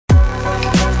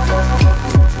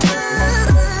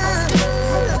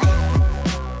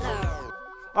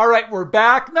All right, we're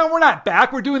back. No, we're not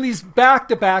back. We're doing these back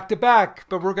to back to back,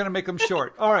 but we're going to make them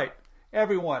short. All right,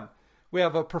 everyone. We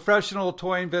have a professional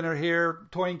toy inventor here,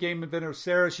 toy and game inventor,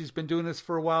 Sarah. She's been doing this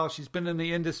for a while. She's been in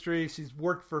the industry. She's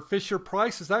worked for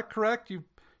Fisher-Price. Is that correct?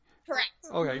 Correct.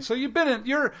 Okay, so you've been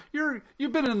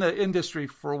in the industry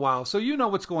for a while, so you know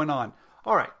what's going on.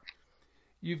 All right,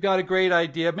 you've got a great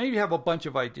idea. Maybe you have a bunch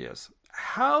of ideas.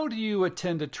 How do you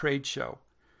attend a trade show?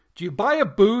 Do you buy a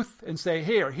booth and say,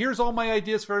 "Hey, here's all my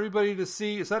ideas for everybody to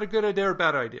see"? Is that a good idea or a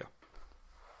bad idea?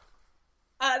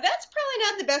 That's probably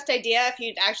not the best idea if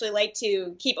you'd actually like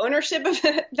to keep ownership of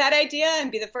that idea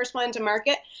and be the first one to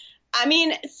market. I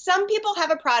mean, some people have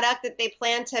a product that they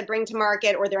plan to bring to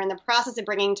market or they're in the process of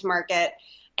bringing to market.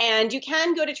 And you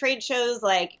can go to trade shows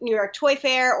like New York Toy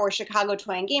Fair or Chicago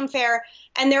Toy and Game Fair.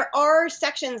 And there are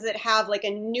sections that have like a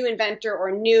new inventor or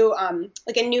new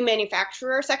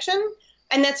manufacturer section.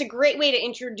 And that's a great way to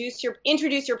introduce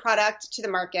your product to the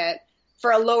market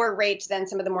for a lower rate than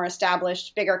some of the more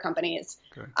established, bigger companies.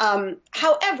 Okay.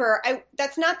 However,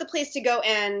 that's not the place to go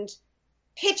and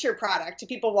pitch your product to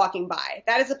people walking by.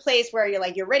 That is a place where you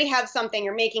already have something,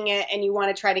 you're making it, and you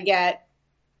want to try to get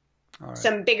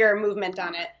some bigger movement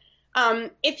on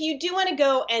it. If you do want to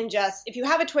go and if you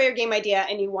have a toy or game idea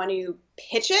and you want to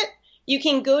pitch it, you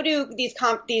can go to these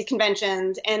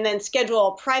conventions and then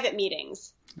schedule private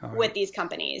meetings with these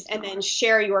companies and then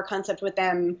share your concept with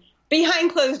them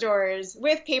behind closed doors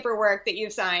with paperwork that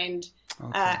you've signed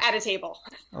at a table.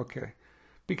 Okay.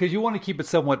 Because you want to keep it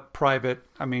somewhat private.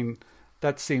 I mean,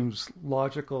 that seems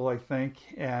logical, I think.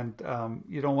 And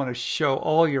you don't want to show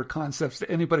all your concepts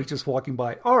to anybody just walking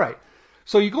by. All right.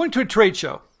 So you're going to a trade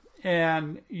show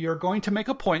and you're going to make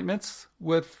appointments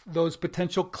with those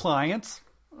potential clients.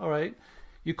 All right.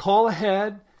 You call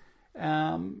ahead.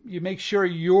 You make sure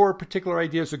your particular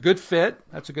idea is a good fit.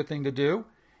 That's a good thing to do.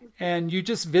 And you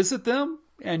just visit them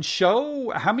and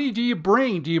show. How many do you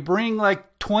bring? Do you bring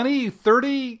like 20,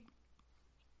 30?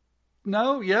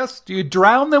 No? Yes? Do you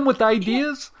drown them with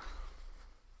ideas?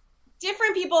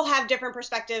 Different people have different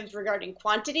perspectives regarding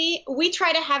quantity. We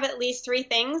try to have at least 3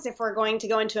 things if we're going to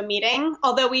go into a meeting,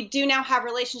 although we do now have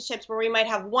relationships where we might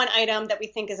have one item that we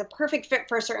think is a perfect fit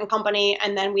for a certain company,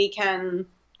 and then we can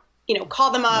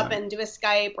call them up and do a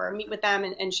Skype or meet with them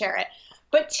and share it.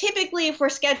 But typically, if we're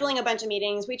scheduling a bunch of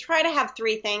meetings, we try to have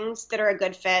 3 things that are a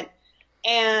good fit.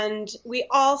 And we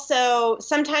also,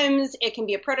 sometimes it can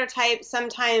be a prototype,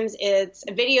 sometimes it's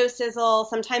a video sizzle,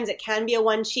 sometimes it can be a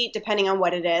one sheet, depending on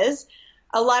what it is.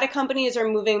 A lot of companies are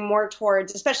moving more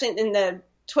towards, especially in the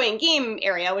toy and game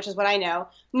area, which is what I know,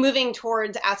 moving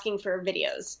towards asking for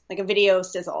videos, like a video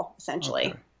sizzle, essentially.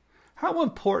 Okay. How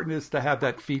important is to have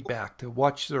that feedback, to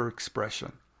watch their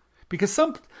expression? Because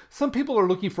some people are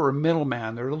looking for a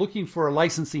middleman. They're looking for a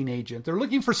licensing agent. They're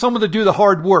looking for someone to do the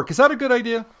hard work. Is that a good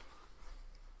idea?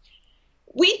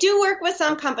 We do work with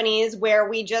some companies where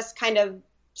we just kind of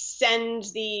send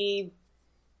the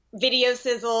video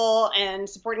sizzle and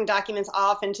supporting documents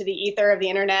off into the ether of the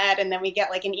internet, and then we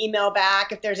get like an email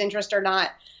back if there's interest or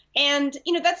not. And,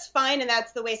 that's fine, and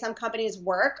that's the way some companies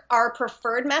work. Our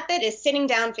preferred method is sitting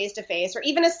down face-to-face or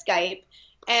even a Skype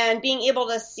and being able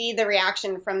to see the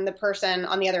reaction from the person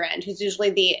on the other end, who's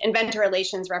usually the inventor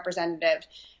relations representative,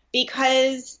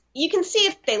 because you can see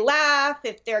if they laugh,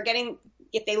 if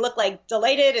they look like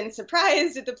delighted and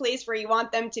surprised at the place where you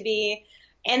want them to be,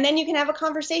 and then you can have a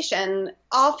conversation.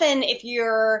 Often, if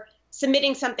you're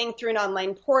submitting something through an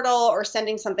online portal or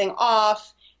sending something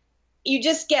off, you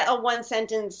just get a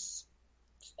 1-sentence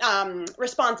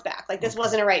response back, like, this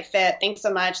wasn't a right fit. Thanks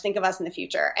so much. Think of us in the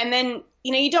future. And then,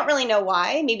 you don't really know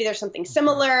why. Maybe there's something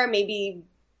similar. Maybe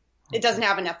it doesn't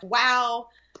have enough wow.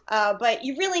 But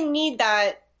you really need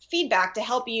that feedback to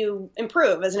help you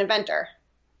improve as an inventor.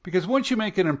 Because once you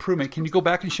make an improvement, can you go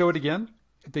back and show it again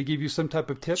if they give you some type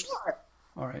of tips? Sure.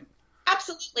 All right.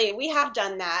 Absolutely. We have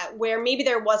done that where maybe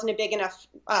there wasn't a big enough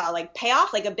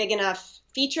payoff, like a big enough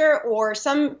feature, or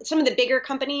some of the bigger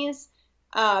companies,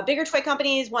 bigger toy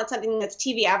companies want something that's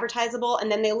TV advertisable,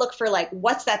 and then they look for like,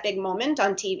 what's that big moment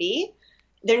on TV?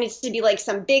 There needs to be like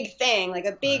some big thing, like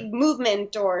a big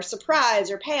movement or surprise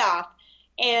or payoff.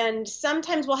 And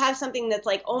sometimes we'll have something that's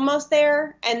like almost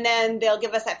there, and then they'll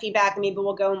give us that feedback, and maybe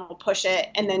we'll go and we'll push it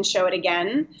and then show it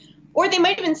again. Or they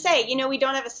might even say, we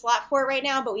don't have a slot for it right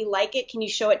now, but we like it. Can you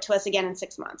show it to us again in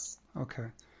 6 months? Okay.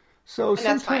 So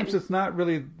sometimes it's not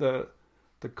really the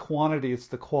quantity, it's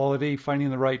the quality, finding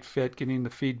the right fit, getting the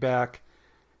feedback.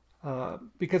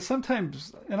 Because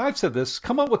sometimes, and I've said this,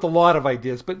 come up with a lot of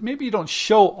ideas, but maybe you don't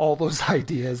show all those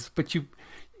ideas, but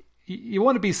you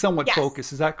want to be somewhat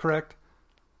focused. Is that correct?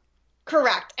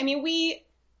 Correct. I mean, we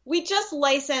We just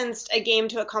licensed a game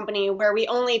to a company where we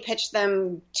only pitched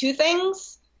them 2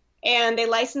 things, and they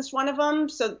licensed one of them,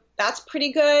 so that's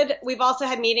pretty good. We've also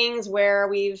had meetings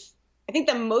where I think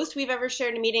the most we've ever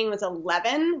shared a meeting was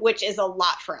 11, which is a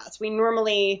lot for us. We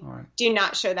normally do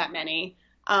not show that many,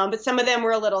 but some of them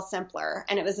were a little simpler,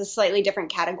 and it was a slightly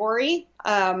different category.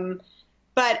 Yeah,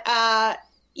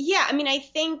 I mean, I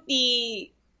think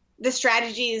the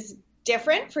strategy is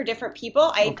different for different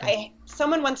people.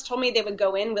 Someone once told me they would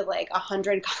go in with like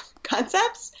 100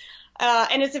 concepts,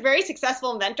 and it's a very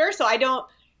successful inventor. So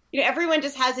everyone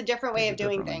just has a different way of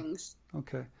doing things.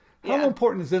 Okay. How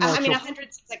important is intellectual?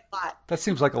 100 seems like a lot. That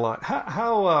seems like a lot.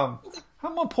 How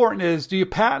important do you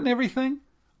patent everything?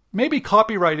 Maybe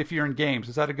copyright if you're in games.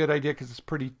 Is that a good idea? Because it's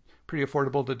pretty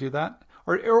affordable to do that.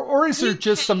 Or is there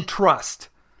just some trust?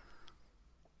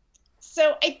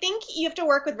 So I think you have to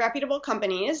work with reputable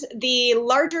companies. The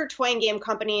larger toy and game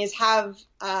companies have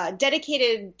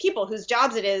dedicated people whose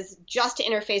jobs it is just to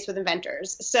interface with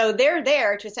inventors. So they're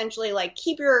there to essentially like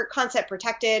keep your concept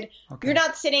protected. Okay. You're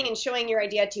not sitting and showing your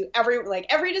idea to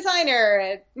every designer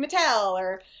at Mattel,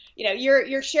 or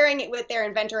you're sharing it with their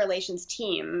inventor relations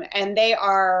team, and they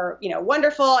are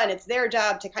wonderful, and it's their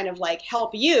job to kind of like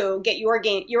help you get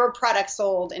your product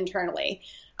sold internally.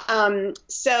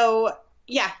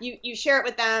 Yeah, you share it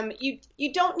with them.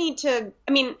 You don't need to,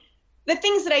 I mean, the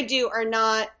things that I do are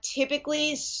not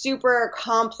typically super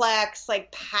complex,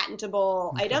 like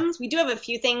patentable items. We do have a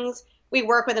few things. We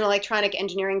work with an electronic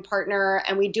engineering partner,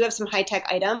 and we do have some high-tech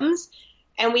items.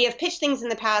 And we have pitched things in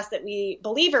the past that we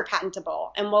believe are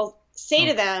patentable. And we'll say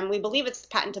to them, we believe it's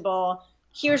patentable.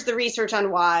 Here's the research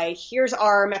on why. Here's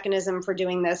our mechanism for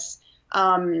doing this.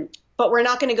 But we're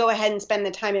not going to go ahead and spend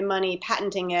the time and money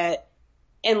patenting it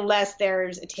unless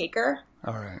there's a taker.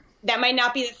 All right. That might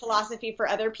not be the philosophy for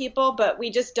other people, but we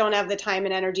just don't have the time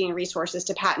and energy and resources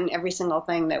to patent every single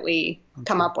thing that we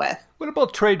come up with. What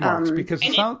about trademarks? Because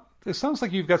it sounds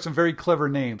like you've got some very clever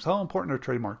names. How important are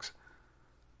trademarks?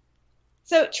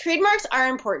 So trademarks are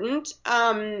important,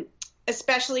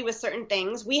 especially with certain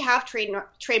things. We have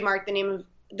trademarked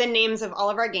the names of all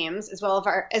of our games as well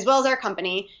as our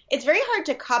company. It's very hard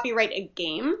to copyright a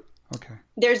game. Okay.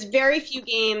 There's very few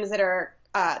games that are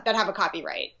that have a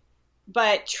copyright,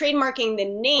 but trademarking the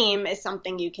name is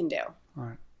something you can do. All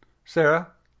right, Sarah,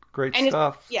 great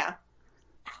stuff. Yeah.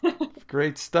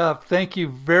 Great stuff. Thank you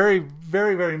very,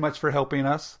 very, very much for helping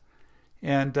us.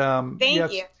 And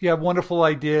thank you. You have wonderful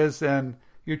ideas, and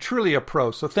you're truly a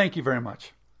pro. So thank you very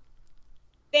much.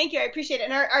 Thank you. I appreciate it.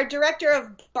 And our director of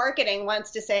marketing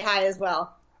wants to say hi as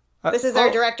well. This is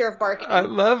our director of marketing. I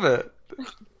love it.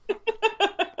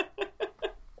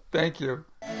 Thank you.